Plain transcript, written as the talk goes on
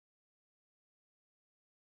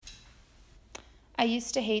I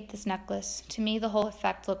used to hate this necklace. To me, the whole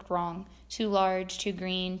effect looked wrong. Too large, too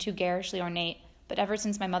green, too garishly ornate. But ever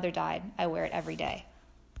since my mother died, I wear it every day.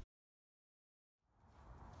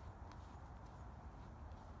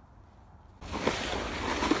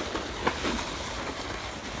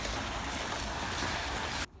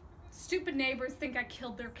 Stupid neighbors think I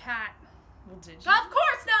killed their cat. Well, did you? Of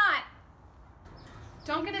course not!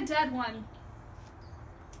 Don't get a dead one.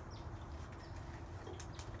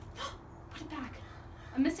 Put it back.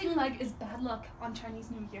 A missing leg is bad luck on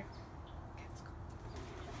Chinese New Year. Okay, let's go.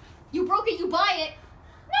 You broke it, you buy it!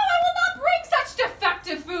 No, I will not bring such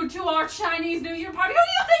defective food to our Chinese New Year party. Who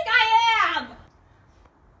do you think I am?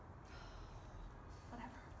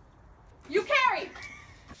 Whatever. You carry!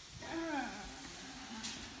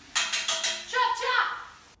 Chop,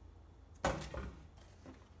 chop!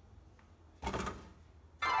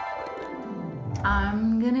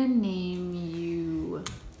 I'm gonna name you...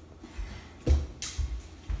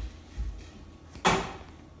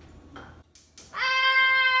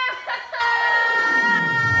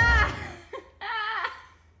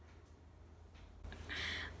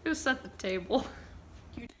 Who set the table?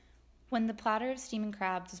 When the platter of steaming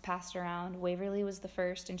crabs was passed around, Waverly was the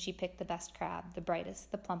first, and she picked the best crab, the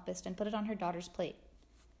brightest, the plumpest, and put it on her daughter's plate.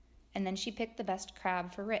 And then she picked the best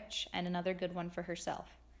crab for Rich, and another good one for herself.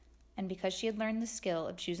 And because she had learned the skill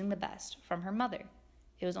of choosing the best from her mother,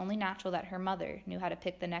 it was only natural that her mother knew how to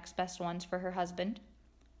pick the next best ones for her husband,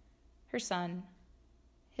 her son,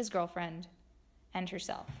 his girlfriend, and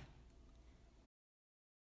herself.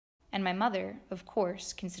 And my mother, of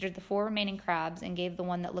course, considered the 4 remaining crabs and gave the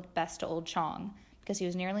one that looked best to old Chong, because he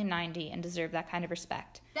was nearly 90 and deserved that kind of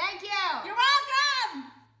respect. Thank you! You're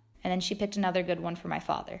welcome! And then she picked another good one for my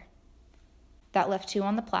father. That left 2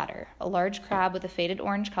 on the platter, a large crab with a faded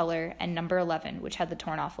orange color and number 11, which had the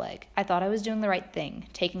torn off leg. I thought I was doing the right thing,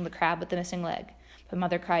 taking the crab with the missing leg, but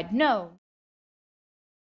Mother cried, "No!"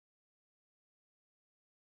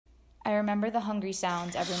 I remember the hungry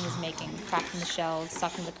sounds everyone was making, cracking the shells,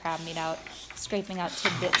 sucking the crab meat out, scraping out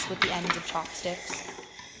tidbits with the ends of chopsticks.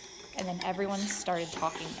 And then everyone started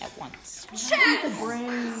talking at once. Chess!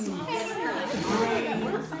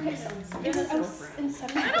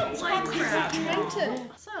 I don't like crab.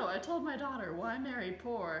 So I told my daughter, why marry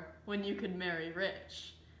poor when you could marry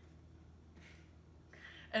rich?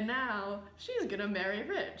 And now she's gonna marry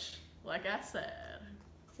rich, like I said.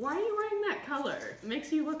 Why are you wearing that color? It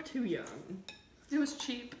makes you look too young. It was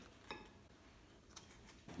cheap.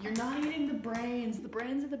 You're not eating the brains. The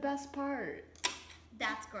brains are the best part.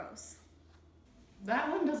 That's gross. That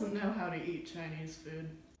one doesn't know how to eat Chinese food.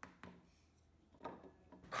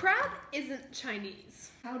 Crab isn't Chinese.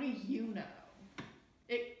 How do you know?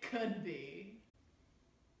 It could be.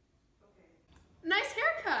 Nice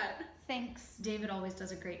haircut. Thanks. David always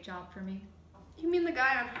does a great job for me. You mean the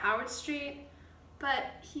guy on Howard Street?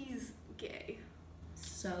 But he's gay.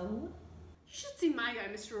 So? You should see my guy,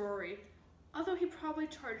 Mr. Rory. Although he probably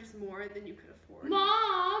charges more than you could afford.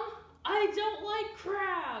 Mom! I don't like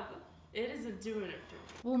crab! It isn't doing it for me.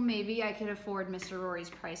 Well, maybe I could afford Mr.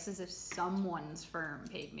 Rory's prices if someone's firm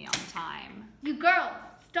paid me on time. You girls,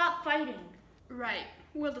 stop fighting. Right.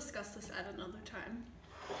 We'll discuss this at another time.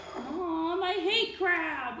 Mom, I hate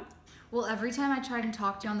crab! Well, every time I try to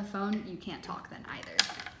talk to you on the phone, you can't talk then either.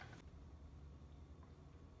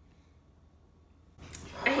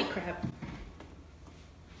 I hate crab.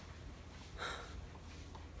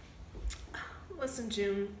 Listen,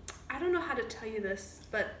 June, I don't know how to tell you this,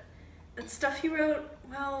 but that stuff you wrote,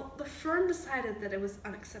 well, the firm decided that it was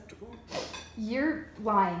unacceptable. You're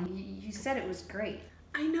lying. You said it was great.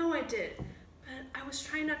 I know I did, but I was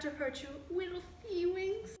trying not to hurt your little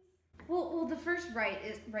feelings. Well, the first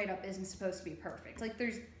write-up isn't supposed to be perfect. Like,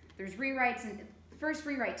 there's rewrites, and the first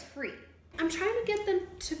rewrite's free. I'm trying to get them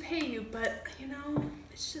to pay you, but, you know,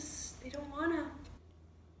 it's just, they don't wanna.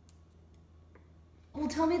 Well,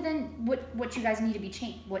 tell me then what you guys need to be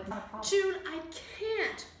changed. June, I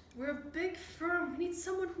can't. We're a big firm. We need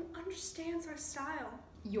someone who understands our style.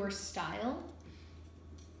 Your style?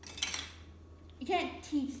 You can't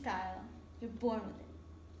teach style. You're born with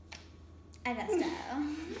it. I got style.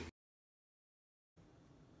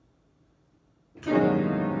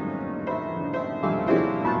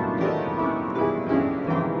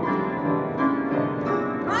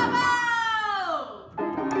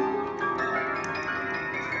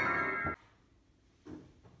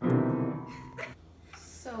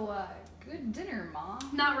 Good dinner, Mom.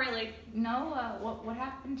 Not really. No, what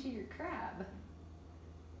happened to your crab?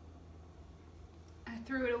 I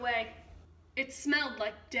threw it away. It smelled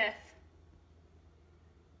like death.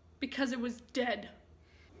 Because it was dead.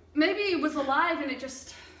 Maybe it was alive and it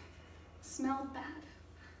just smell bad.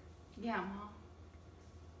 Yeah, Mom.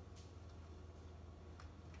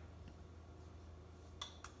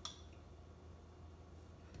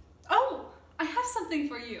 Oh, I have something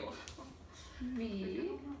for you. Me?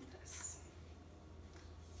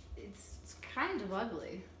 It's kind of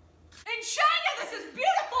ugly. In China, this is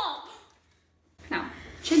beautiful! Now,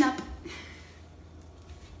 chin up.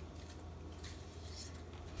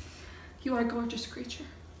 You are a gorgeous creature.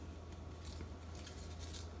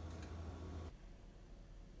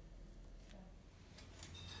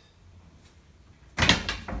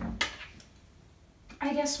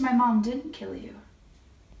 I guess my mom didn't kill you.